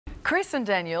Chris and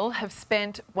Daniel have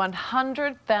spent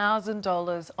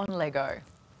 $100,000 on Lego.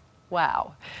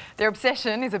 Wow. Their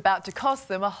obsession is about to cost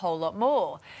them a whole lot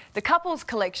more. The couple's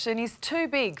collection is too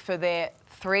big for their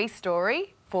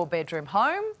 3-storey, 4-bedroom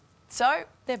home, so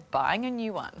they're buying a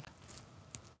new one.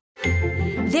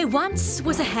 There once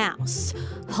was a house,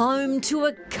 home to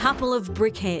a couple of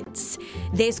brickheads.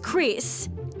 There's Chris.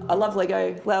 I love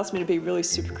Lego, allows me to be really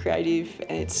super creative,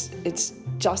 and it's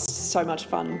just so much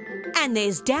fun. And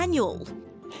there's Daniel.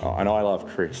 Oh, and I love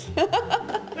Chris.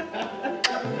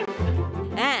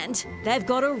 And they've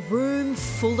got a room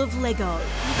full of Lego.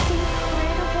 It's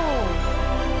incredible.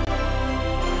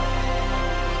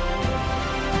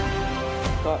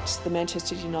 I've got the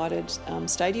Manchester United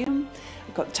Stadium,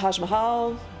 I've got Taj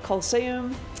Mahal,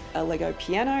 Colosseum, a Lego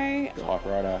piano,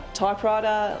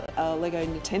 typewriter, a Lego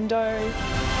Nintendo.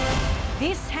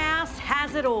 This house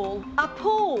has it all. A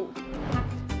pool,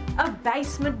 a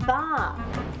basement bar,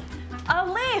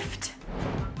 a lift,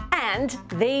 and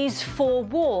these 4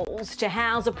 walls to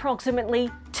house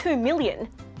approximately 2 million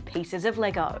pieces of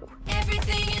Lego.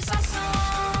 Everything is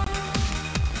awesome.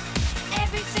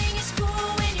 Everything is cool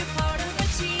when you're part of a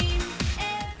team.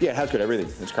 Yeah, it has got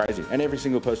everything. It's crazy. And every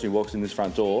single person who walks in this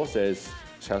front door says,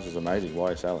 this house is amazing, why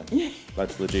are you selling? Yeah.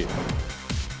 That's legit.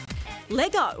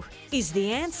 Lego is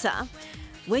the answer.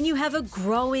 When you have a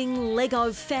growing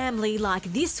Lego family like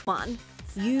this one,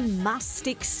 you must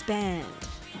expand.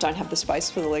 Don't have the space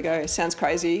for the Lego. Sounds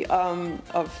crazy.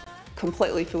 I've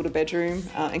completely filled a bedroom,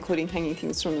 including hanging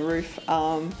things from the roof.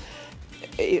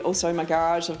 Also in my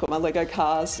garage, I've got my Lego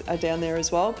cars down there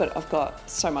as well, but I've got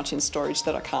so much in storage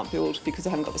that I can't build because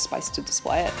I haven't got the space to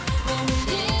display it.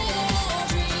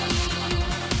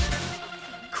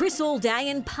 Chris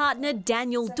Allday and partner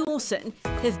Daniel Dawson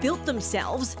have built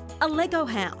themselves a Lego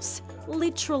house,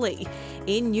 literally,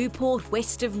 in Newport,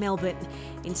 west of Melbourne.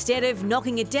 Instead of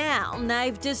knocking it down,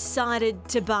 they've decided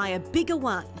to buy a bigger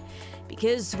one.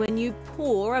 Because when you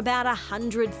pour about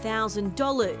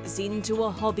 $100,000 into a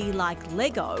hobby like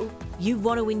Lego, you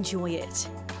want to enjoy it.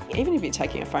 Even if you're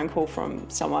taking a phone call from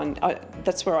someone,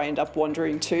 that's where I end up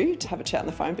wandering to have a chat on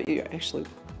the phone, but you're actually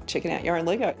checking out your own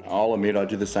Lego. I'll admit I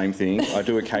do the same thing. I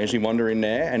do occasionally wander in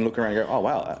there and look around and go, oh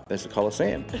wow, there's the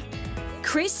Colosseum.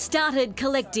 Chris started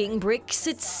collecting bricks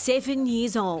at 7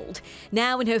 years old.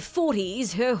 Now in her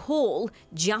 40s, her haul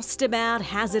just about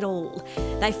has it all.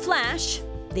 They flash,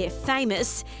 they're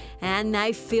famous, and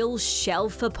they fill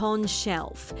shelf upon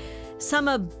shelf. Some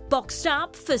are boxed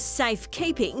up for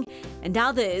safekeeping, and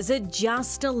others are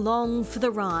just along for the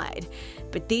ride.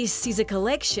 But this is a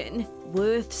collection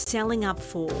worth selling up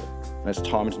for. And it's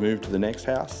time to move to the next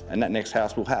house, and that next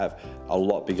house will have a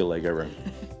lot bigger Lego room.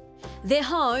 Their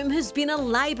home has been a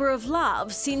labour of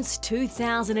love since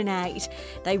 2008.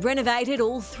 They renovated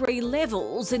all 3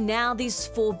 levels, and now this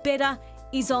 4-bedder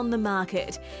is on the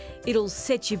market. It'll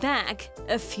set you back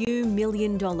a few $1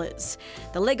 million.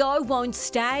 The Lego won't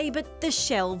stay, but the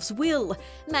shelves will,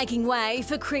 making way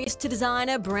for Chris to design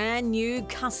a brand new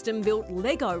custom-built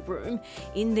Lego room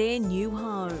in their new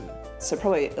home. So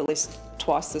probably at least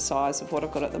twice the size of what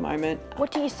I've got at the moment.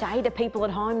 What do you say to people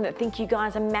at home that think you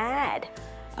guys are mad?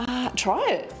 Try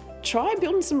it. Try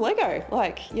building some Lego.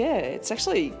 Yeah, it's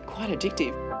actually quite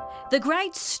addictive. The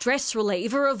great stress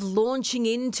reliever of launching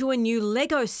into a new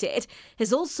Lego set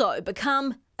has also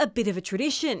become a bit of a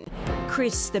tradition.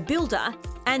 Chris, the builder,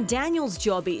 and Daniel's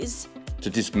job is to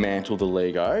dismantle the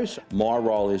Legos. My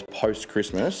role is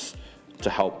post-Christmas to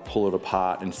help pull it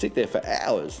apart and sit there for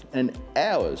hours and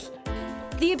hours.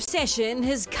 The obsession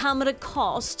has come at a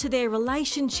cost to their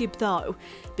relationship though,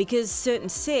 because certain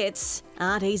sets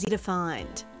aren't easy to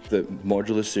find. The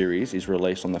modular series is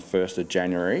released on the 1st of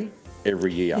January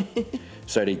every year.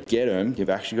 So to get them, you've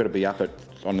actually got to be up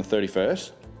on the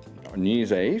 31st, on New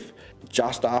Year's Eve,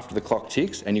 just after the clock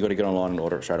ticks, and you've got to get online and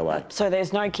order it straight away. So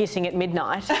there's no kissing at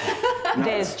midnight. No,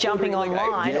 there's jumping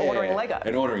online, ordering Lego.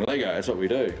 And ordering Lego, that's what we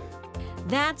do.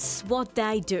 That's what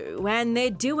they do, and they're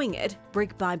doing it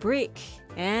brick by brick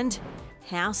and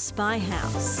house by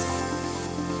house.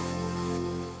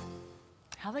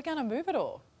 How are they going to move it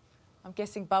all? I'm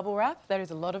guessing bubble wrap. That is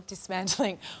a lot of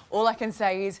dismantling. All I can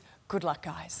say is good luck,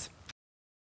 guys.